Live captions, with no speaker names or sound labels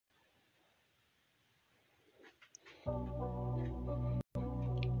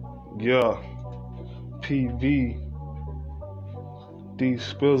Yeah, PV, D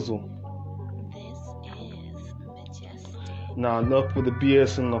Spizzle. Now enough with the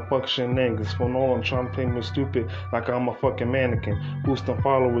BS and the fucking niggas. For Nolan trying to play me stupid like I'm a fucking mannequin. Boosting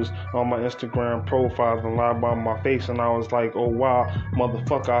followers on my Instagram profiles and lie by my face. And I was like, oh wow,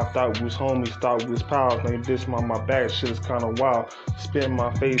 motherfucker, I thought we was homies, thought we was pals. Now you diss my back, shit is kinda wild. Spit in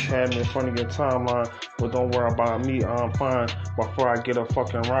my face, had me in front of your timeline. But don't worry about me, I'm fine. Before I get a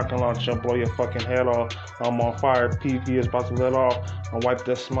fucking rocket launcher and blow your fucking head off. I'm on fire, PV is about to let off. I wipe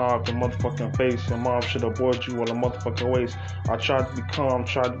that smile off your motherfucking face. Your mom should have bored you on the motherfucking waist. I tried to be calm,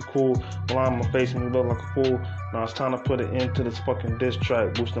 tried to be cool, blind my face and you look like a fool. Now it's time to put an end to this fucking diss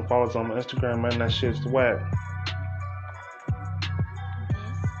track. Boosting followers on my Instagram, man, that shit's whack.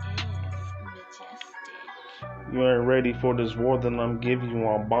 You ain't ready for this war that I'm giving you.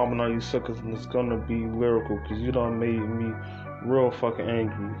 I'm bombing all you suckers and it's gonna be lyrical. Cause you done made me real fucking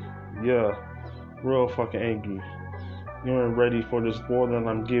angry. Yeah, real fucking angry. You ain't ready for this war that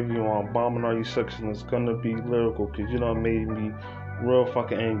I'm giving you. I'm bombing all you suckers and it's gonna be lyrical. Cause you done made me real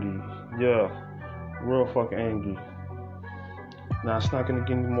fucking angry. Yeah, real fucking angry. Now it's not gonna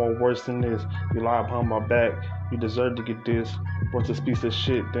get any more worse than this. You lie behind my back. You deserve to get this. Worth this piece of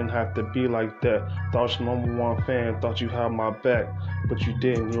shit didn't have to be like that. Thought your #1 fan, thought you had my back. But you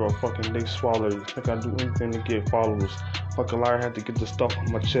didn't, you're a fucking dick swallow. You think I'd do anything to get followers. Fucking liar, had to get the stuff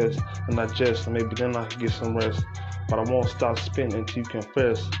on my chest and digest, and maybe then I could get some rest. But I won't stop spitting until you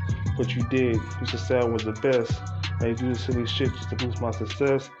confess. What you did, you should say I was the best. Now you do this silly shit just to boost my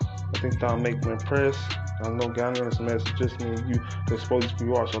success. I think that'll make me impressed. I know God knows a mess, just me and you to expose who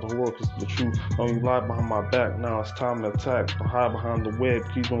you are so the world can see the truth. Don't you lie behind my back, now it's time to attack. Don't hide behind the web,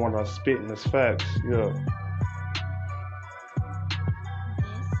 keep doing what I'm spitting, it's facts, yeah.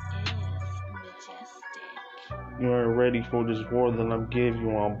 You ain't ready for this war that I'm giving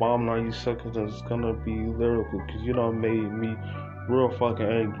you. I'm bombing all you suckers and it's gonna be lyrical. Cause you done made me real fucking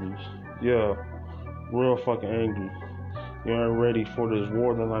angry. Yeah, real fucking angry. You ain't ready for this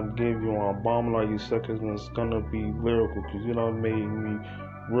war that I'm giving you. I'm bombing all you suckers and it's gonna be lyrical. Cause you done made me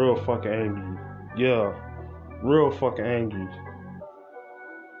real fucking angry. Yeah, real fucking angry.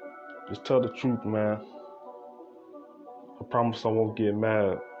 Just tell the truth, man. I promise I won't get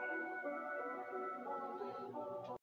mad.